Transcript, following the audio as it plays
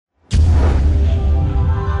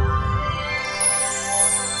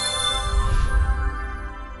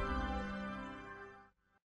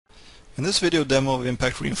In this video demo of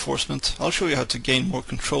impact reinforcement, I'll show you how to gain more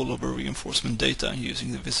control over reinforcement data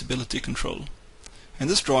using the visibility control. In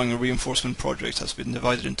this drawing, a reinforcement project has been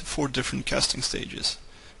divided into 4 different casting stages.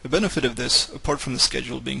 The benefit of this, apart from the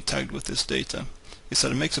schedule being tagged with this data, is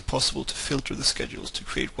that it makes it possible to filter the schedules to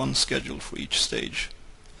create one schedule for each stage.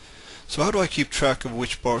 So how do I keep track of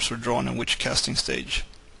which bars are drawn in which casting stage?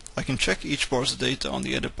 I can check each bar's data on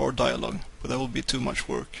the edit bar dialog, but that will be too much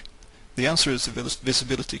work. The answer is the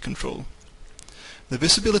visibility control. The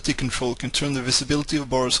visibility control can turn the visibility of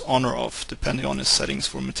bars on or off depending on its settings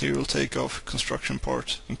for material takeoff, construction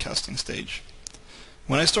part, and casting stage.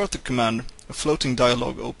 When I start the command, a floating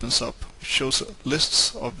dialog opens up which shows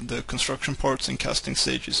lists of the construction parts and casting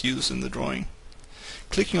stages used in the drawing.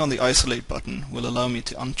 Clicking on the Isolate button will allow me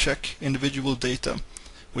to uncheck individual data,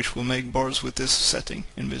 which will make bars with this setting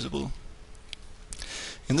invisible.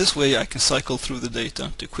 In this way I can cycle through the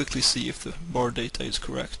data to quickly see if the bar data is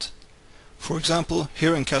correct. For example,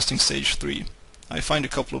 here in casting stage 3, I find a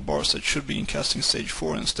couple of bars that should be in casting stage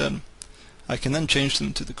 4 instead. I can then change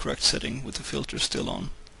them to the correct setting with the filter still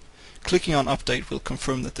on. Clicking on Update will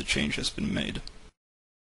confirm that the change has been made.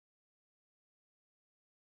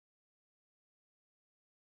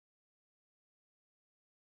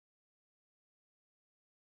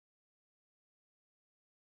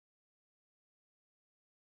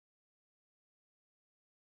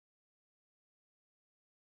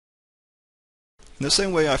 In the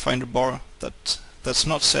same way I find a bar that's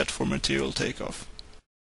not set for material takeoff.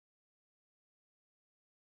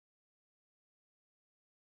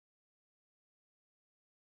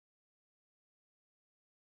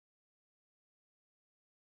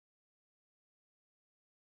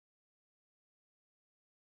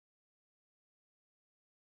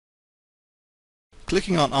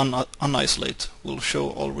 Clicking on Unisolate will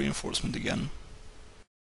show all reinforcement again.